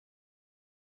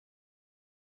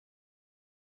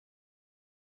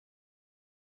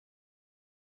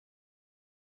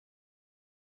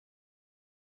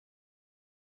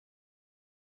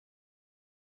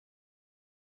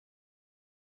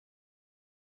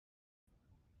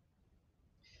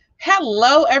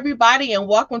Hello, everybody, and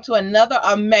welcome to another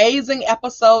amazing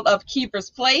episode of Keeper's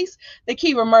Place, the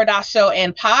Kiva Murdoch Show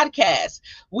and podcast.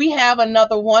 We have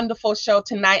another wonderful show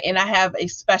tonight, and I have a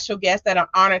special guest that I'm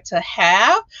honored to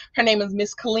have. Her name is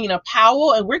Miss Kalina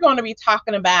Powell, and we're going to be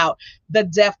talking about the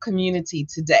deaf community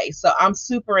today. So I'm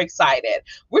super excited.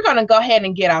 We're going to go ahead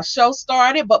and get our show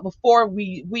started, but before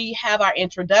we have our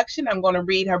introduction, I'm going to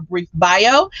read her brief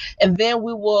bio, and then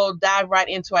we will dive right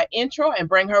into our intro and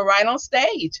bring her right on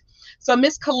stage. So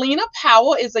Miss Kalina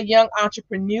Powell is a young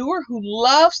entrepreneur who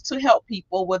loves to help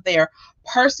people with their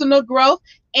personal growth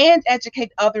and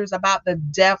educate others about the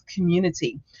deaf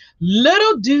community.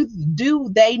 Little do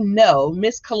they know,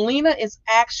 Miss Kalina is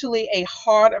actually a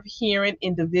hard of hearing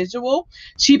individual.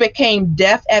 She became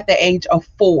deaf at the age of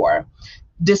 4.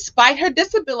 Despite her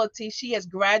disability, she has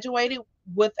graduated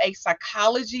with a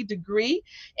psychology degree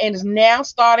and is now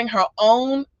starting her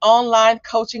own online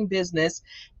coaching business,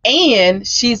 and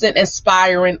she's an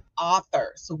aspiring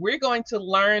author. So we're going to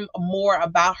learn more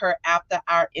about her after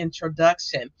our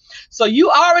introduction. So you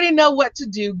already know what to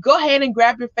do. Go ahead and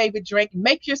grab your favorite drink,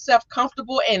 make yourself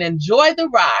comfortable, and enjoy the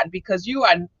ride because you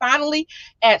are finally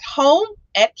at home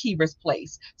at Kiva's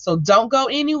Place. So don't go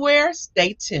anywhere.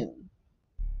 Stay tuned.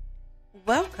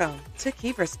 Welcome to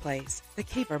Kiva's Place, the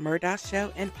Kiva Murdoch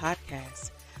Show and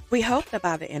podcast. We hope that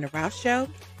by the end of our show,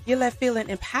 you're left feeling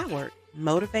empowered,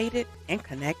 motivated, and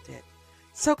connected.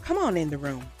 So come on in the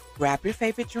room, grab your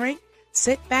favorite drink,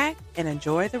 sit back, and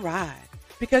enjoy the ride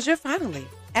because you're finally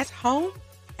at home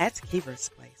at Kiva's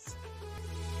Place.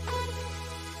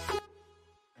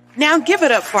 Now give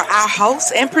it up for our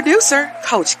host and producer,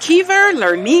 Coach Kiva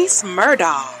Lernice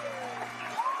Murdoch.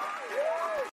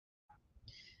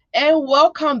 And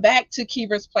welcome back to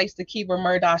Kiva's Place, the Kiva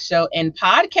Murdoch Show and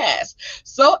podcast.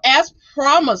 So as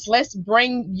promised, let's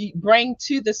bring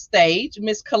to the stage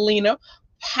Miss Kalina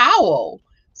Powell.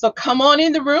 So come on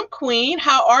in the room, Queen.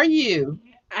 How are you?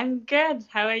 I'm good.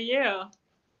 How are you?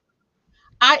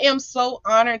 I am so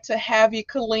honored to have you,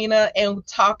 Kalina, and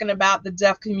talking about the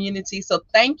deaf community. So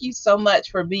thank you so much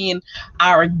for being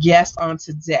our guest on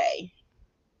today.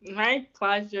 My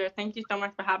pleasure. Thank you so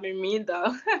much for having me,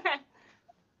 though.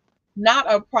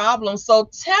 Not a problem. So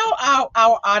tell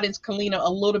our audience, Kalina, a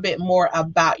little bit more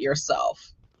about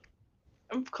yourself.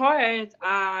 Of course.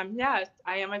 Yes,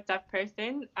 I am a deaf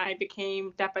person. I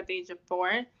became deaf at the age of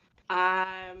 4.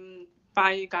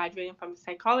 Finally graduating from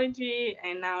psychology,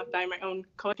 and now starting my own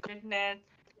coaching business.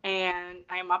 And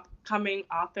I'm an upcoming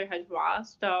author as well.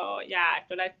 So yeah,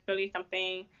 so that's really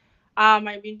something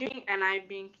I've been doing, and I've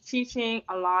been teaching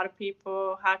a lot of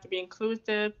people how to be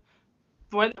inclusive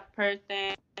for the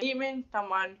person, even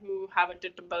someone who have a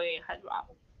disability as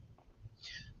well.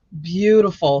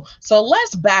 Beautiful. So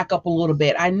let's back up a little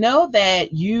bit. I know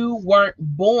that you weren't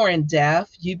born deaf.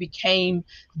 You became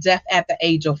deaf at the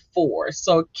age of 4.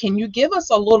 So can you give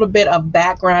us a little bit of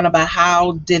background about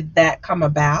how did that come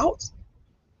about?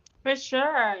 For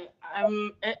sure.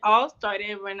 It all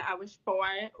started when I was 4,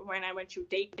 when I went to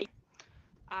daycare.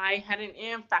 I had an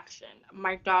ear infection.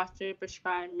 My doctor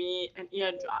prescribed me an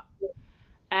ear drop.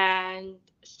 And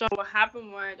so what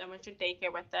happened was I went to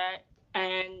daycare with it,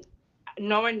 and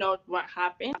no one knows what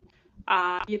happened.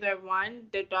 Either one,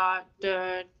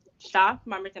 the staff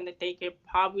members in the daycare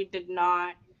probably did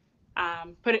not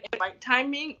put it in the right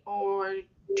timing, or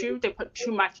 2, they put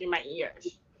too much in my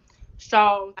ears.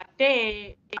 So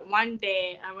one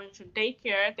day I went to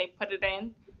daycare, they put it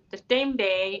in. The same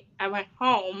day I went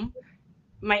home,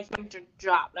 my ears just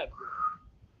dropped like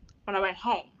when I went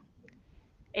home.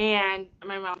 And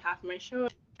my mom tapped my shoulder,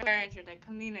 and she was like,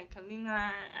 Kalina,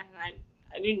 and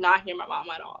I did not hear my mom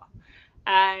at all.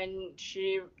 And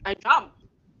I jumped,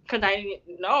 because I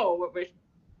didn't know what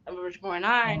was going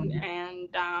on, and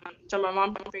so my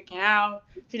mom was freaking out.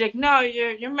 She's like, no,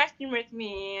 you're messing with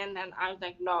me, and then I was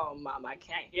like, no, Mom, I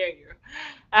can't hear you.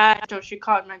 So she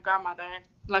called my grandmother.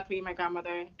 Luckily, my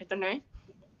grandmother is a nurse.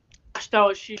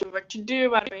 So she knew what to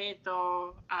do right away.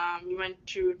 So we went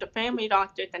to the family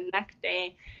doctor the next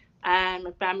day, and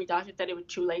my family doctor said it was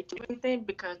too late to do anything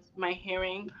because my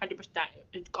hearing 100%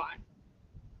 is gone.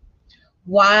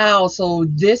 Wow. So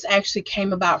this actually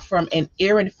came about from an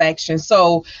ear infection.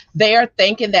 So they are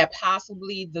thinking that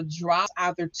possibly the drops,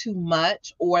 either too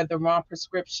much or the wrong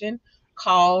prescription,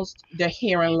 caused their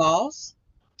hearing loss.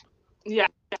 Yeah.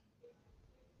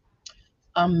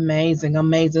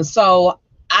 Amazing. So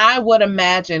I would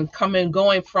imagine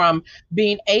going from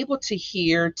being able to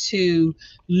hear to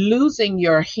losing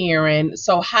your hearing.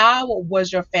 So how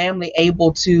was your family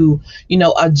able to,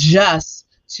 adjust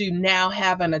to now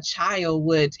having a child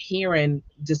with hearing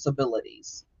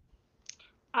disabilities?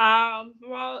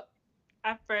 Well,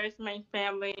 At first, my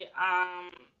family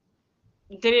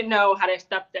didn't know how to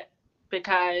accept it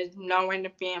because no one in the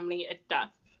family is deaf.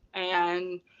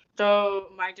 And so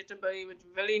my disability was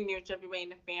really new to everyone in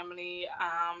the family.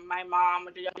 My mom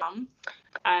was a young mom.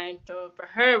 And so for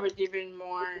her, it was even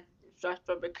more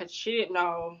stressful because she didn't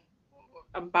know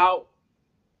about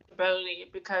disability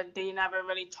because they never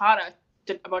really taught us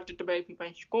about disability people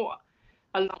in school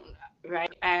alone,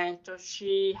 right? And so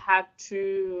she had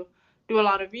to do a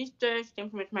lot of research. Same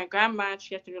thing with my grandma.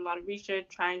 She had to do a lot of research,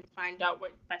 trying to find out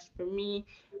what's best for me,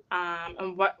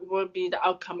 and what would be the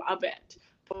outcome of it.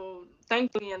 So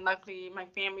thankfully and luckily, my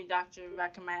family doctor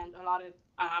recommended a lot of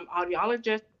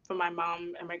audiologists for my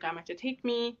mom and my grandma to take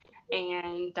me.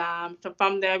 And so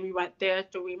from there, we went there.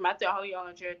 So we met the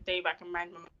audiologist. They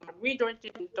recommended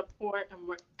resources and support and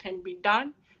what can be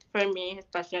done for me,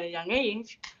 especially at a young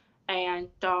age. And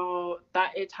so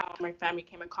that is how my family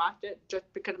came across it, just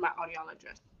because of my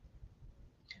audiologist.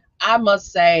 I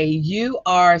must say, you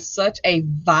are such a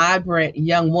vibrant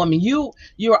young woman.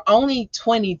 You're only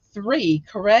 23,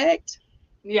 correct?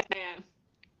 Yeah, I am.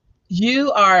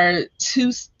 You are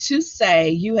to say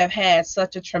you have had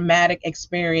such a traumatic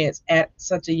experience at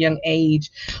such a young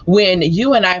age. When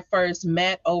you and I first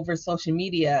met over social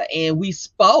media and we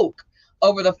spoke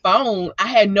over the phone, I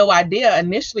had no idea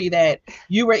initially that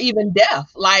you were even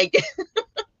deaf. Like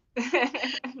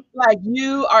like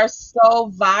you are so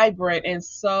vibrant and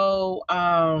so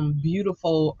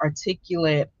beautiful,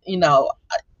 articulate.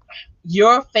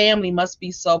 Your family must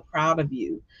be so proud of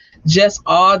you, just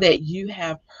all that you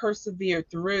have persevered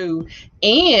through.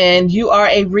 And you are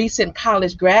a recent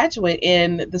college graduate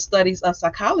in the studies of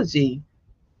psychology.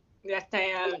 Yes, I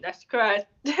am. That's correct.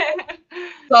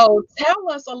 So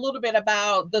tell us a little bit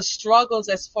about the struggles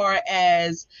as far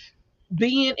as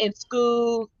being in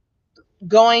school,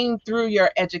 going through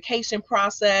your education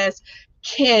process.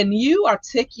 Can you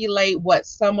articulate what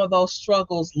some of those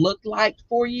struggles looked like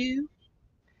for you?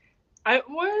 It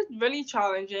was really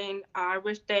challenging. I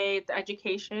would say the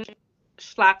education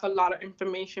lack a lot of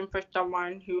information for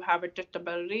someone who have a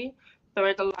disability. There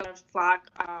was a lot of lack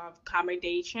of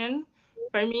accommodation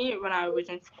for me when I was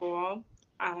in school.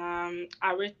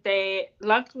 I would say,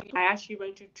 luckily, I actually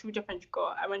went to two different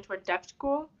schools. I went to a deaf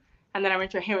school, and then I went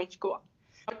to a hearing school.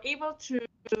 I was able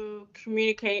to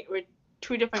communicate with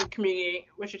two different communities,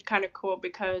 which is kind of cool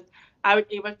because I was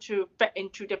able to fit in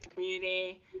two different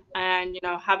communities and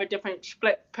have a different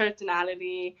split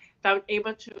personality. So I was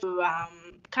able to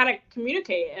kind of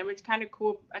communicate, and it was kind of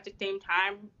cool at the same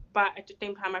time. But at the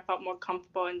same time, I felt more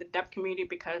comfortable in the deaf community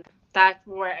because that's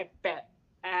where I fit.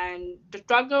 And the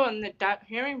struggle in the deaf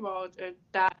hearing world is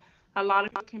that a lot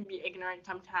of people can be ignorant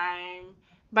sometimes.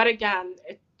 But again,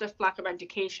 it's just lack of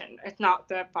education. It's not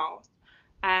their fault.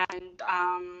 And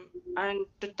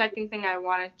the second thing I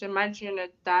wanted to mention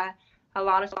is that a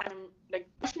lot of time, like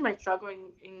especially my struggle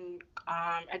in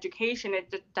education, is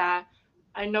just that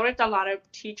I noticed a lot of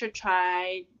teachers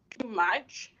try too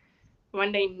much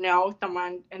when they know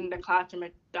someone in the classroom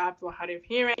is deaf or hard of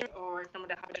hearing or someone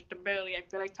that has a disability. I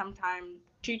feel like sometimes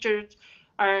teachers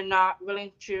are not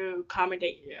willing to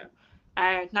accommodate you.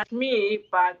 And not me,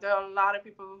 but there are a lot of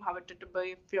people who have a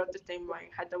disability feel the same way,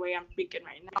 had the way I'm speaking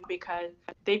right now, because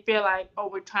they feel like, oh,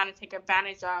 we're trying to take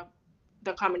advantage of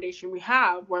the accommodation we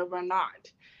have where we're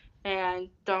not. And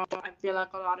so I feel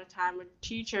like a lot of time with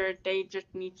teachers, they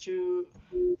just need to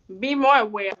be more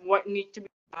aware of what needs to be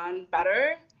done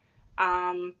better.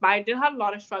 But I did have a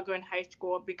lot of struggle in high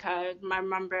school because I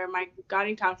remember my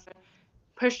guiding counselor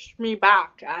pushed me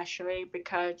back actually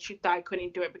because she thought I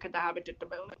couldn't do it because I have a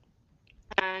disability.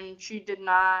 And she did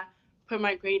not put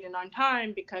my grade in on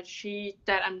time because she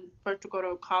said I'm supposed to go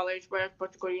to college where I'm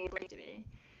supposed to go to university.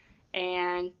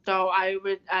 And so I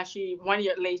was actually 1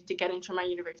 year late to get into my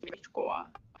university school.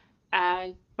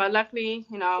 And but luckily,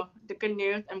 the good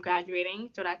news, I'm graduating,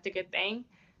 so that's a good thing.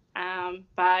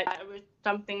 But it was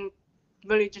something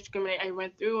really discriminating I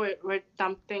went through. It was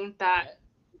something that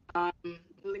um,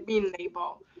 being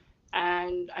labeled,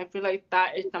 and I feel like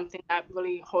that is something that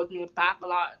really holds me back a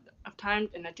lot of times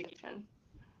in education.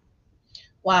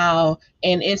 Wow.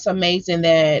 And it's amazing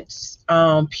that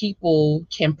people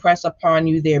can press upon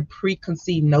you their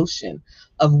preconceived notion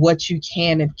of what you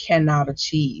can and cannot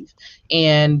achieve.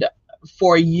 And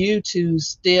for you to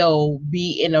still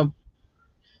be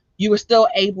you were still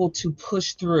able to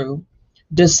push through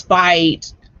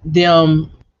despite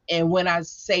them. And when I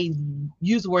say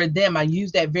use the word them, I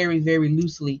use that very, very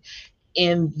loosely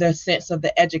in the sense of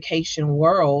the education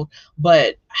world,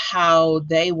 but how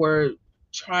they were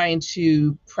trying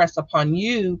to press upon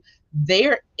you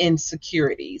their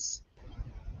insecurities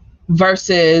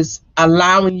versus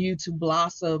allowing you to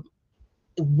blossom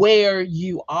where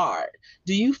you are.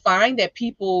 Do you find that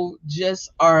people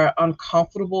just are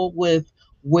uncomfortable with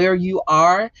where you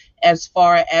are as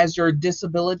far as your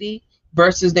disability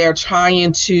versus they're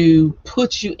trying to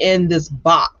put you in this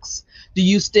box? Do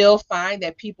you still find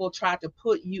that people try to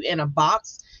put you in a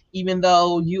box even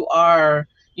though you are,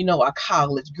 a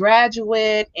college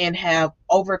graduate and have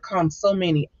overcome so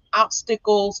many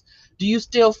obstacles? Do you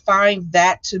still find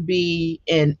that to be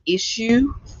an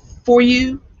issue for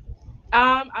you?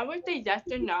 I would say yes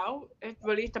or no. It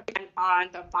really depends on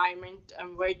the environment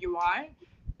and where you are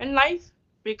in life.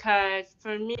 Because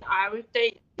for me, I would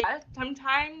say yes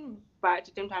sometimes, but at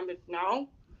the same time, it's no.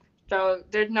 So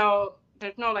there's no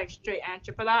like straight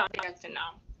answer for that. Yes and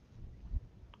no.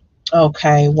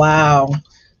 Okay, wow.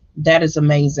 That is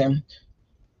amazing.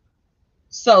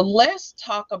 So let's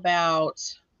talk about,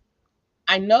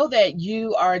 I know that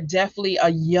you are definitely a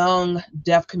young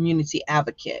deaf community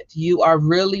advocate. You are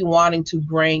really wanting to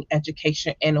bring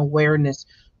education and awareness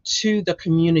to the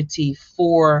community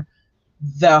for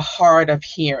the hard of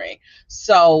hearing.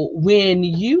 So when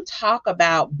you talk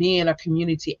about being a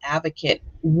community advocate,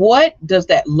 what does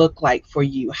that look like for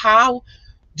you? How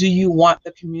do you want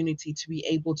the community to be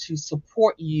able to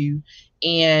support you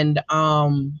and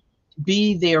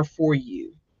be there for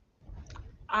you?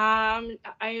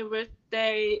 I would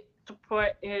say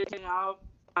support is,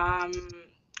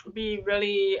 be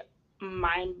really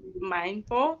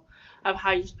mindful of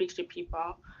how you speak to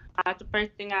people. The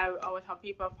first thing I always tell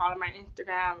people, follow my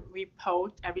Instagram,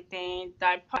 repost everything that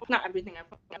I post, not everything I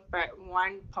post, but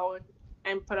one post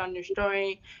and put on your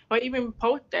story, or even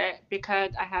post it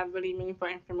because I have really meaningful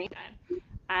information.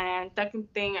 And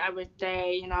second thing I would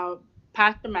say,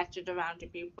 pass the message around to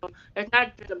people. It's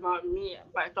not just about me,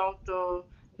 but it's also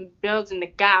building the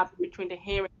gap between the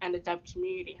hearing and the deaf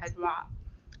community as well.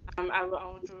 I will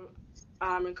also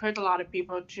encourage a lot of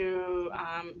people to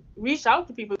reach out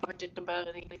to people with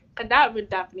disabilities. And that would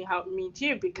definitely help me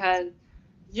too because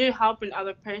you're helping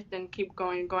other person keep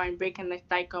going, breaking the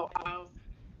cycle of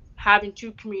having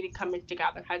two communities coming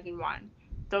together as in one.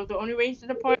 So the only way to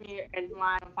support me is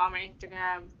one, follow my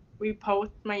Instagram, repost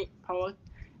my post,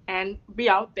 and be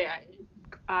out there.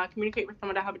 Communicate with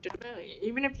someone that have a disability.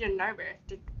 Even if you're nervous,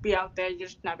 just be out there. You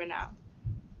just never know.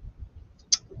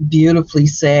 Beautifully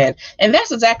said. And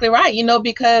that's exactly right,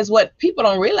 because what people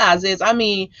don't realize is, I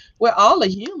mean, we're all a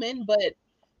human,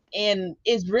 and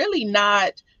it's really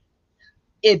not,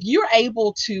 if you're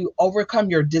able to overcome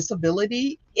your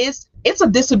disability, it's a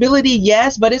disability,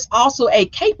 yes, but it's also a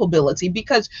capability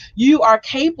because you are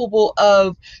capable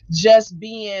of just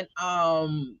being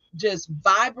just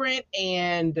vibrant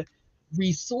and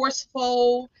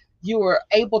resourceful. You are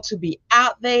able to be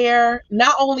out there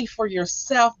not only for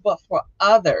yourself but for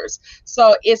others.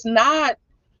 So it's not,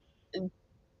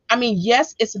 I mean,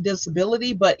 yes, it's a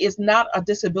disability, but it's not a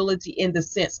disability in the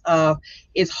sense of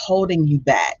it's holding you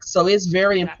back. So it's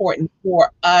very Yeah. important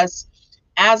for us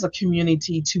as a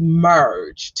community to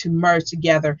merge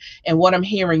together. And what I'm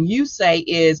hearing you say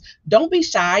is don't be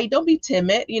shy, don't be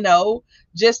timid,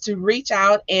 just to reach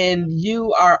out, and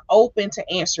you are open to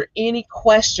answer any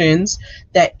questions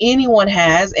that anyone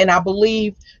has. And I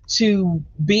believe to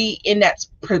be in that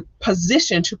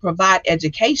position to provide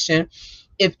education,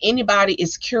 if anybody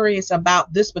is curious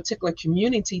about this particular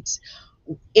community,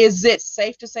 is it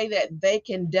safe to say that they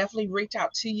can definitely reach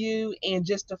out to you and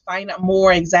just to find out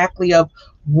more exactly of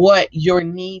what your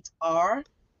needs are?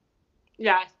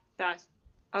 Yes, yes.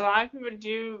 A lot of people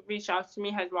do reach out to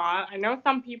me as well. I know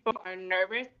some people are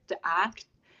nervous to ask,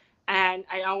 and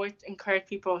I always encourage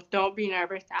people don't be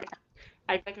nervous to ask.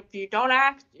 I think if you don't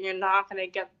ask, you're not gonna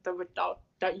get the result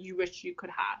that you wish you could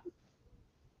have.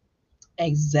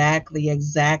 Exactly.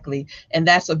 And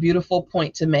that's a beautiful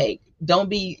point to make.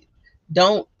 Don't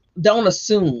don't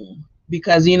assume,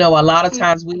 because a lot of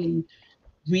times we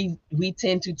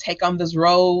tend to take on this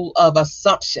role of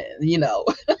assumption.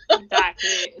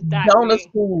 Exactly, Don't exactly.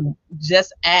 assume,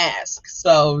 just ask.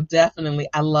 So definitely,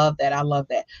 I love that. I love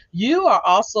that. You are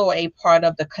also a part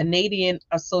of the Canadian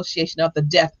Association of the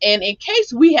Deaf. And in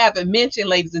case we haven't mentioned,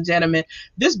 ladies and gentlemen,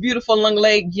 this beautiful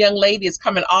young lady is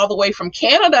coming all the way from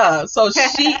Canada. So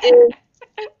she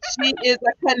is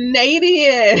a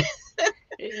Canadian.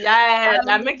 Yes, I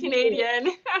I'm a love it.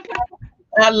 Canadian.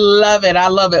 I love it. I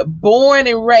love it. Born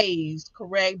and raised,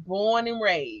 correct? Born and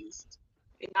raised.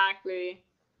 Exactly.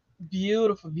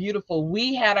 Beautiful.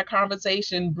 We had a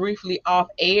conversation briefly off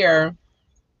air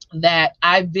that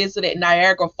I visited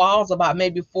Niagara Falls about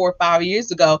maybe 4 or 5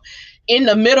 years ago in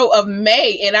the middle of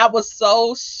May, and I was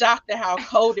so shocked at how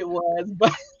cold it was,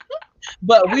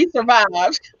 but we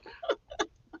survived.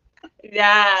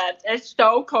 Yes, it's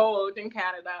so cold in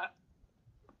Canada.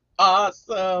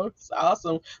 Awesome. It's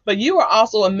awesome. But you are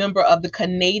also a member of the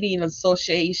Canadian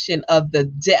Association of the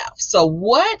Deaf. So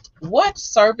what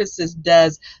services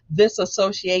does this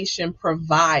association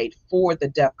provide for the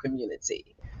deaf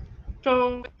community?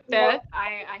 So that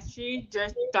I actually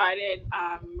just started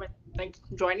with like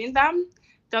joining them.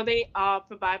 So they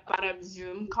provide a lot of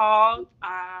Zoom calls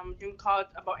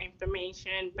about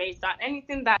information based on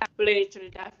anything that's related to the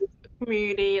deaf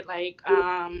community, like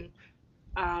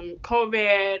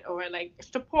COVID or like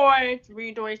support,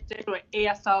 resources, or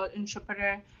ASL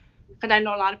interpreter. Because I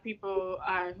know a lot of people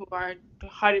who are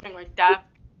hard of hearing or deaf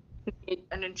need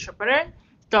an interpreter.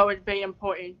 So it's very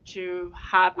important to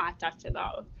have access to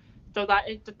those. So that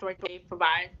is the choice they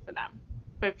provide for them,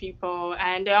 for people.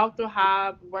 And they also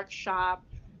have workshop,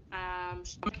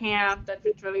 summer camp.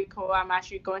 That's really cool. I'm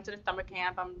actually going to the summer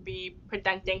camp. I'm be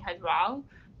presenting as well.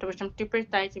 So I'm super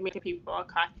excited to meet people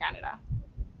across Canada.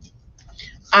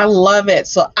 I love it.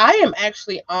 So I am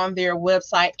actually on their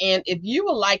website. And if you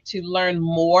would like to learn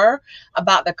more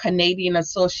about the Canadian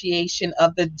Association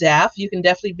of the Deaf, you can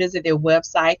definitely visit their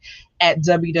website at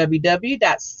www.cad.ca.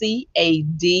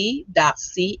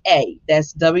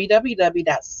 That's www.cad.ca.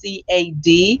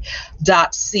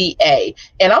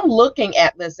 And I'm looking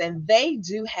at this, and they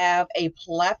do have a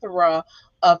plethora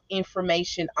of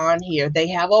information on here. They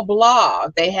have a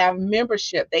blog, they have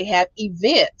membership, they have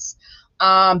events.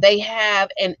 They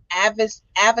have an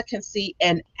advocacy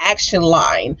and action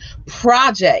line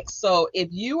project. So if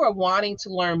you are wanting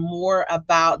to learn more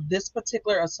about this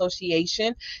particular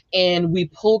association, and we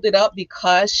pulled it up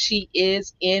because she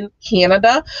is in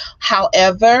Canada.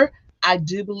 However, I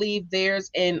do believe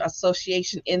there's an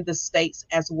association in the States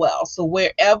as well. So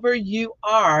wherever you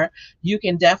are, you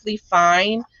can definitely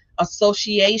find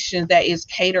association that is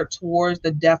catered towards the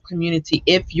deaf community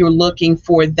if you're looking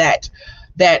for that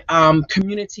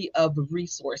community of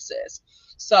resources.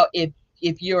 So if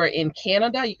you're in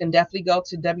Canada, you can definitely go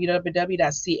to www.cad.ca,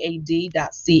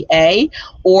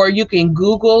 or you can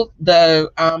Google the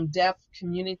Deaf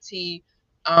Community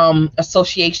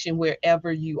Association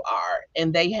wherever you are,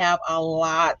 and they have a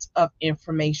lot of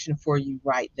information for you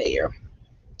right there.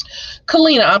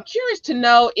 Kalina, I'm curious to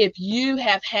know if you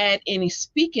have had any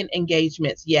speaking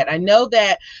engagements yet. I know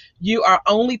that you are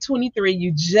only 23.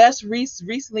 You just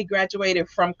recently graduated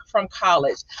from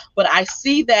college, but I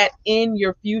see that in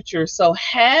your future. So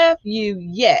have you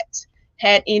yet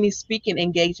had any speaking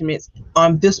engagements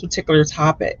on this particular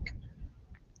topic?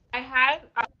 I had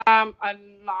a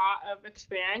lot of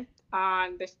experience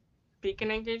on the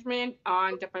speaking engagement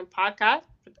on different podcasts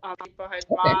with other people as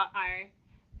Okay. well.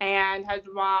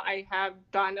 I have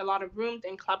done a lot of rooms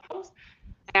in Clubhouse,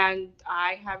 and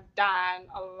I have done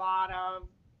a lot of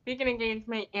speaking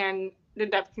engagement in the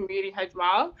deaf community as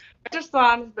well. But just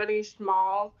some really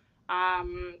small,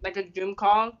 like a Zoom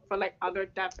call for like other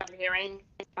deaf and hearing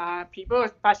people,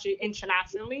 especially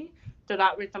internationally. So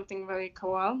that was something really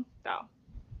cool. So.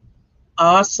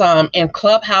 Awesome. And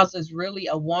Clubhouse is really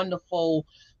a wonderful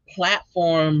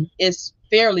platform. It's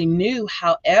fairly new.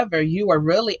 However, you are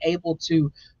really able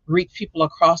to reach people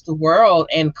across the world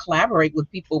and collaborate with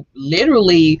people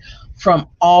literally from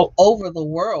all over the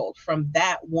world from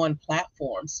that one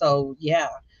platform. So, yeah,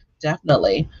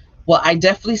 definitely. Well, I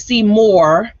definitely see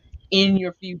more in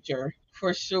your future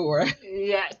for sure.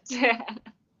 Yes.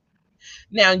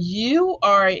 Now, you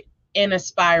are an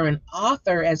aspiring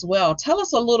author as well. Tell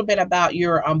us a little bit about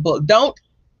your book. Don't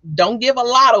give a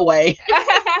lot away.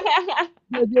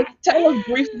 Just tell us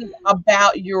briefly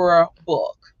about your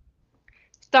book.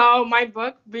 So my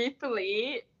book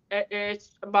briefly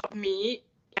is about me,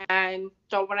 and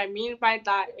so what I mean by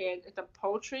that is it's a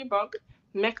poetry book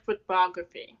mixed with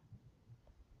biography.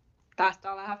 That's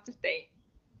all I have to say.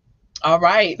 All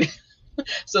right.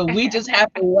 So we just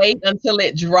have to wait until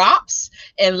it drops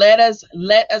and let us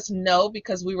know,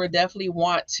 because we would definitely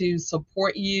want to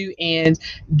support you and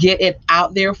get it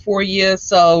out there for you.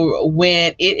 So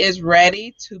when it is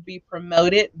ready to be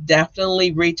promoted,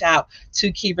 definitely reach out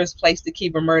to Kiva's Place, the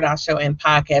Kiva Murdoch Show and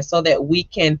Podcast, so that we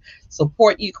can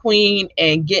support you, Queen,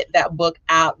 and get that book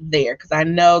out there, because I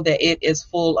know that it is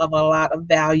full of a lot of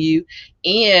value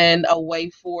and a way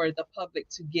for the public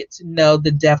to get to know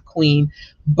the Deaf Queen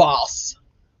boss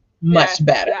much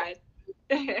better.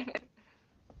 Yes.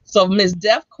 So Miss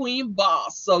Deaf Queen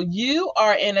Boss, so you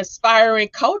are an aspiring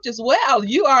coach as well.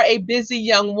 You are a busy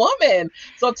young woman.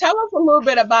 So tell us a little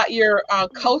bit about your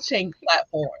coaching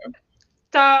platform.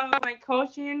 So my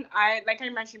coaching, like I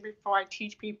mentioned before, I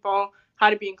teach people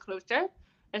how to be inclusive,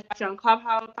 especially on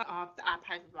Clubhouse, the app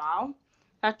as well.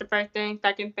 That's the first thing.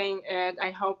 Second thing is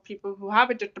I help people who have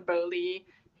a disability,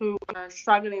 who are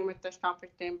struggling with this type of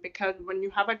thing, because when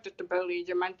you have a disability,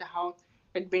 your mental health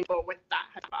is being dealt with that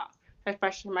as well.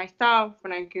 Especially myself,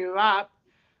 when I grew up,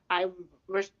 I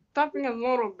was suffering a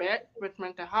little bit with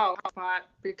mental health, but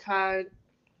because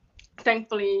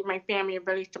thankfully my family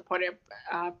really supported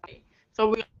me. So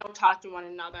we all talk to one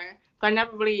another. So I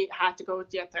never really had to go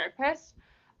to a therapist.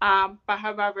 But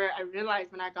however, I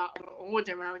realized when I got a little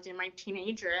older, when I was in my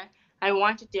teenager, I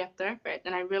wanted to see a therapist,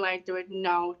 and I realized there was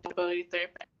no disability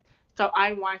therapist. So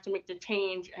I wanted to make the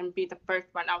change and be the first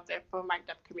one out there for my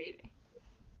deaf community.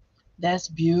 That's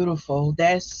beautiful.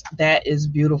 That is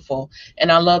beautiful.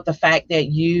 And I love the fact that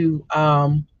you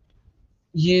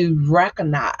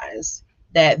recognize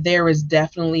that there is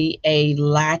definitely a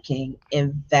lacking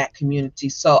in that community.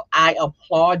 So I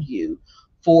applaud you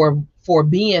for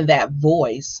being that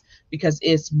voice, because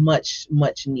it's much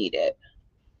needed.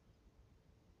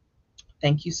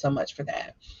 Thank you so much for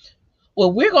that.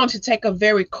 Well, we're going to take a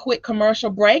very quick commercial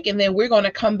break, and then we're going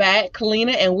to come back,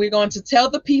 Kalina, and we're going to tell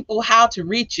the people how to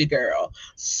reach you, girl.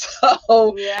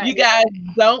 So you guys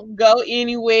don't go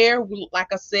anywhere.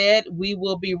 Like I said, we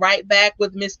will be right back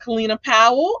with Miss Kalina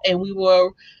Powell, and we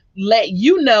will let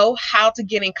you know how to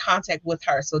get in contact with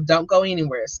her. So don't go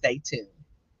anywhere. Stay tuned.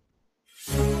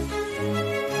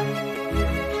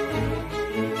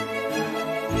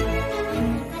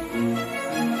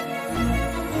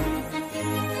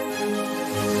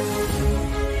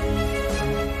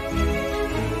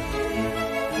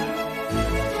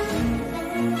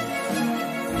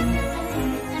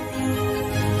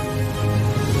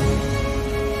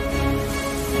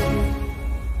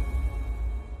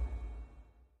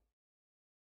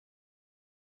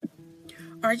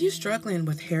 Are you struggling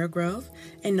with hair growth,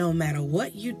 and no matter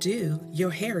what you do,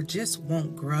 your hair just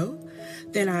won't grow?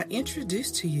 Then I introduce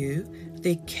to you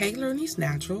the K-Lernese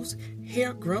Naturals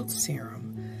Hair Growth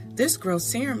Serum. This growth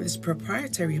serum is a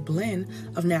proprietary blend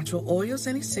of natural oils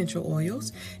and essential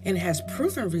oils, and has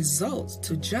proven results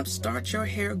to jumpstart your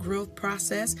hair growth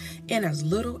process in as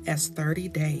little as 30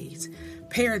 days.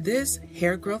 Pair this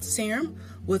hair growth serum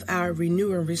with our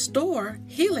Renew and Restore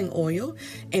healing oil,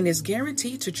 and is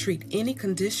guaranteed to treat any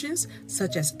conditions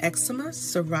such as eczema,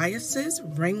 psoriasis,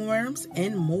 ringworms,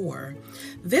 and more.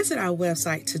 Visit our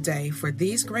website today for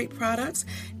these great products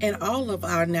and all of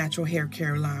our natural hair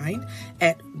care line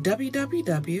at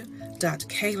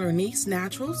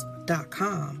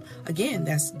www.klernesenaturals.com. Again,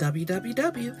 that's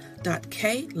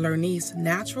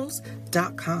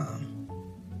www.klernesenaturals.com.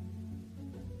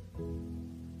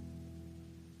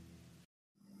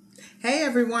 Hey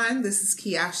everyone, this is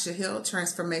Kiasha Hill,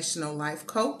 transformational life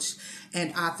coach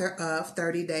and author of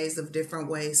 30 Days of Different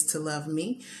Ways to Love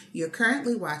Me. You're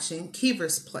currently watching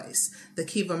Kiva's Place, the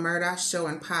Kiva Murdoch Show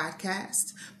and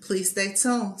podcast. Please stay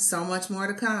tuned, so much more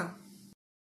to come.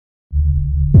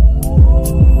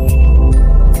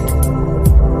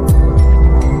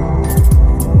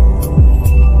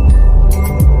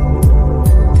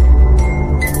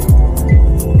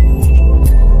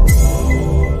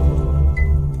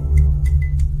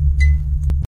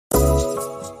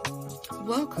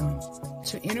 Welcome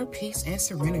to Inner Peace and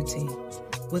Serenity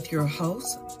with your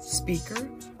host, speaker,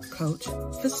 coach,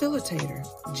 facilitator,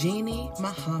 Jeannie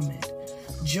Muhammad.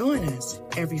 Join us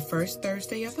every first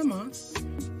Thursday of the month,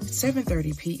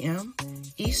 7:30 p.m.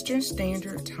 Eastern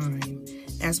Standard Time,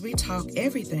 as we talk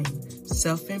everything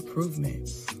self-improvement.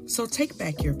 So take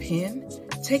back your pen,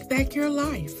 take back your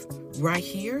life, right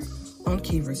here on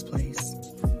Kiva's Place.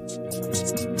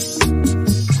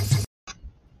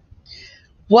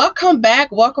 Welcome back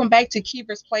to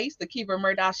Kiva's Place, the Kiva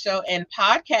Murdoch Show and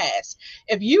podcast.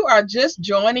 If you are just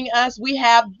joining us, we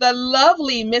have the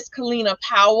lovely Miss Kalina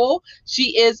Powell.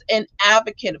 She is an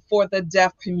advocate for the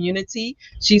deaf community.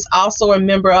 She's also a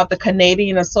member of the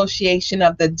Canadian Association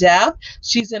of the Deaf.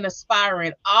 She's an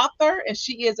aspiring author, and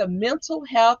she is a mental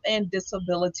health and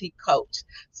disability coach.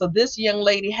 So this young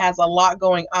lady has a lot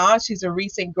going on. She's a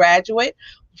recent graduate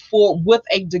with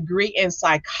a degree in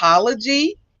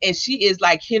psychology, and she is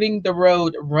like hitting the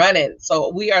road running.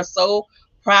 So we are so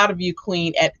proud of you,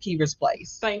 Queen, at Kiva's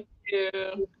Place. Thank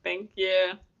you. Thank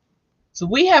you. So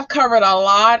we have covered a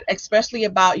lot, especially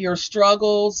about your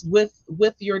struggles with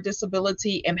your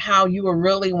disability and how you are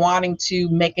really wanting to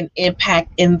make an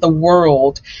impact in the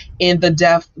world, in the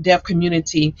deaf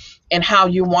community, and how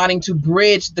you're wanting to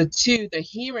bridge the two, the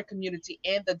hearing community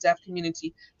and the deaf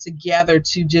community, together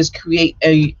to just create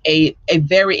a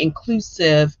very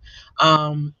inclusive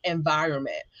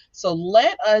environment. So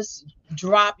let us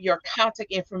drop your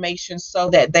contact information so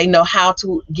that they know how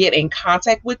to get in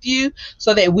contact with you,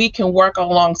 so that we can work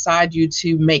alongside you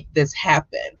to make this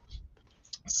happen.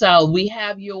 So we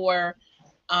have your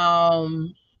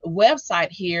website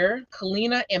here,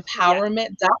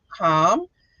 KalinaEmpowerment.com.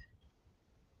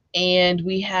 And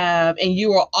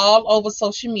you are all over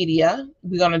social media.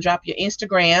 We're going to drop your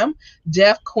Instagram,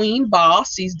 Def Queen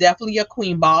Boss. She's definitely a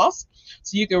queen boss.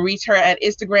 So you can reach her at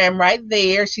Instagram right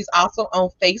there. She's also on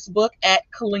Facebook at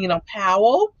Kalina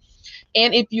Powell.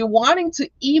 And if you're wanting to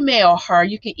email her,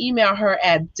 you can email her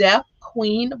at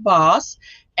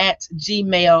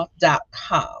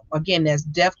defqueenboss@gmail.com. Again, that's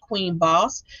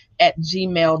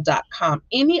defqueenboss@gmail.com.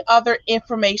 Any other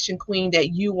information, Queen, that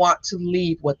you want to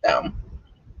leave with them?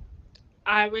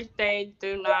 I wish they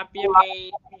do not be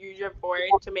afraid to use your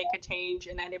voice to make a change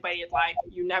in anybody's life.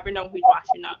 You never know who's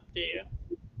watching up to you.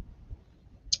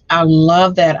 I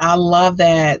love that. I love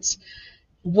that.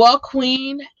 Well,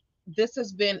 Queen, this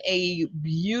has been a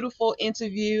beautiful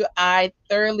interview. I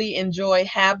thoroughly enjoy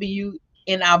having you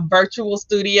in our virtual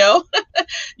studio.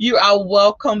 You are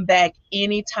welcome back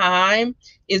anytime.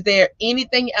 Is there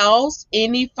anything else?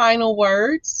 Any final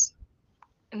words?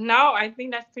 No, I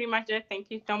think that's pretty much it. Thank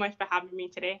you so much for having me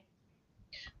today.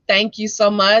 Thank you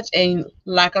so much. And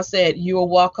like I said, you are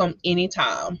welcome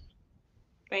anytime.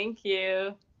 Thank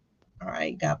you. All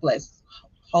right. God bless.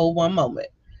 Hold one moment.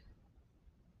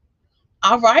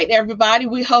 All right, everybody.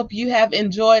 We hope you have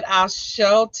enjoyed our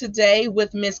show today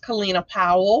with Miss Kalina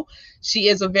Powell. She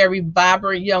is a very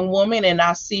vibrant young woman, and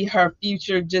I see her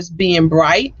future just being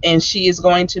bright, and she is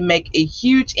going to make a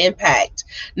huge impact,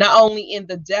 not only in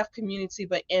the deaf community,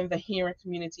 but in the hearing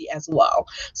community as well.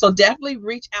 So definitely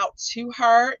reach out to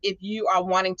her if you are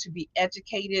wanting to be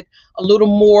educated a little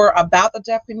more about the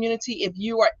deaf community. If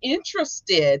you are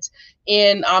interested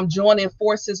in joining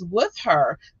forces with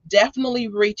her, definitely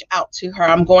reach out to her.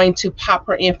 I'm going to pop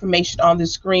her information on the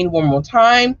screen one more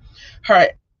time. Her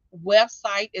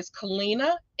website is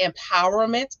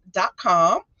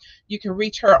KalinaEmpowerment.com. You can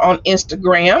reach her on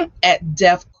Instagram at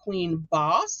Deaf Queen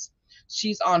Boss.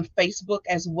 She's on Facebook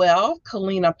as well,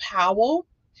 Kalina Powell.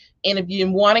 And if you're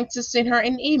wanting to send her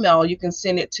an email, you can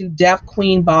send it to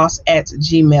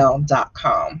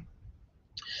deafqueenboss@gmail.com.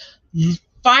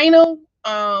 Final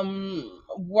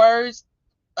words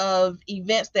of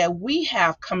events that we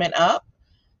have coming up.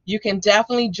 You can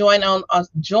definitely join us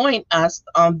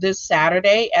on this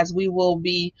Saturday, as we will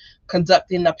be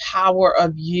conducting the Power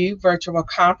of You virtual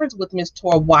conference with Ms.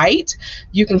 Tor White.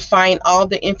 You can find all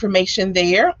the information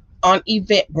there on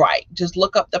Eventbrite. Just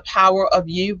look up the Power of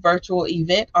You virtual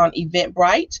event on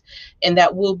Eventbrite, and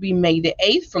that will be May the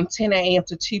 8th from 10 a.m.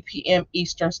 to 2 p.m.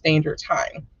 Eastern Standard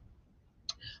Time.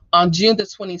 On June the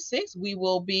 26th, we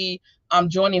will be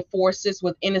joining forces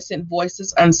with Innocent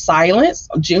Voices Unsilenced,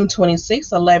 June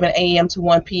 26th, 11 a.m. to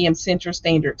 1 p.m. Central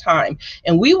Standard Time.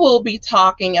 And we will be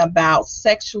talking about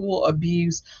sexual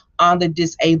abuse on the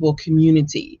disabled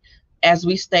community. As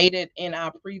we stated in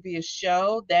our previous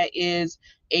show, that is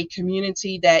a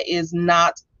community that is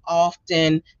not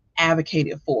often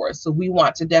advocated for. So we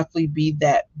want to definitely be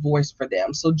that voice for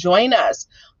them. So join us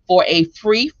for a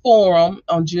free forum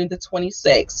on June the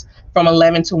 26th from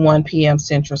 11 to 1 p.m.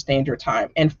 Central Standard Time.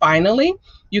 And finally,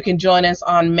 you can join us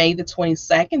on May the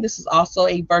 22nd. This is also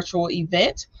a virtual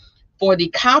event for the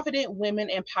Confident Women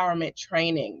Empowerment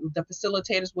Training. The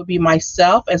facilitators will be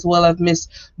myself as well as Miss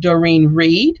Doreen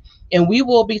Reed. And we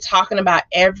will be talking about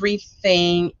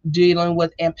everything dealing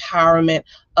with empowerment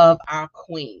of our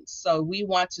queens. So we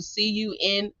want to see you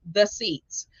in the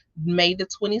seats. May the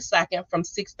 22nd from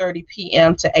 6:30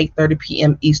 p.m. to 8:30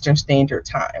 p.m. Eastern Standard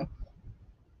Time.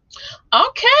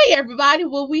 Okay, everybody.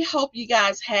 Well, we hope you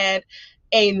guys had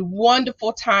a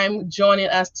wonderful time joining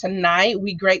us tonight.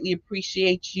 We greatly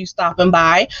appreciate you stopping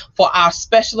by for our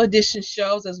special edition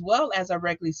shows as well as our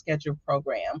regularly scheduled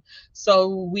program.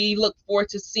 So we look forward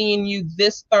to seeing you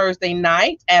this Thursday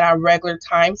night at our regular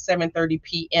time, 7:30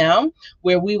 p.m.,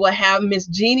 where we will have Miss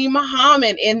Jeannie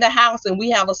Muhammad in the house, and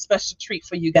we have a special treat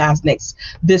for you guys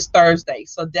this Thursday.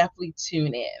 So definitely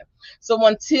tune in. So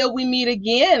until we meet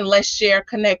again, let's share,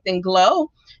 connect, and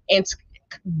glow, and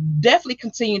definitely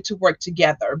continue to work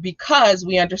together, because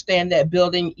we understand that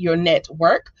building your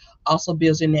network also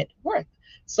builds your net worth.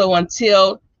 So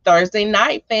until Thursday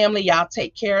night, family, y'all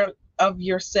take care of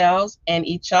yourselves and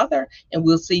each other, and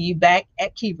we'll see you back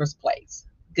at Keever's Place.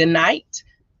 Good night,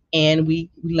 and we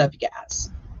love you guys.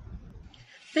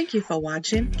 Thank you for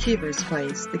watching Keever's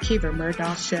Place, the Keever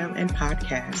Murdoch Show and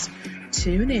Podcast.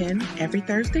 Tune in every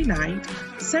Thursday night,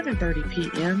 7:30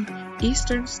 p.m.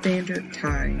 Eastern Standard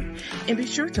Time. And be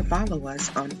sure to follow us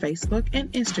on Facebook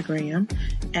and Instagram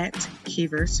at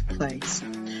Keevers Place.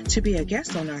 To be a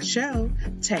guest on our show,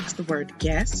 text the word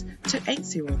guest to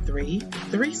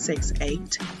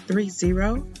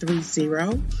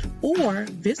 803-368-3030 or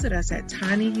visit us at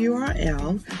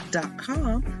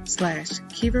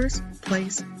tinyurl.com/Keevers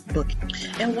Place Booking.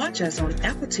 And watch us on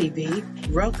Apple TV,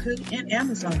 Roku, and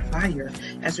Amazon Fire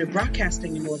as we're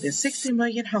broadcasting in more than 60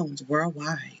 million homes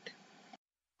worldwide.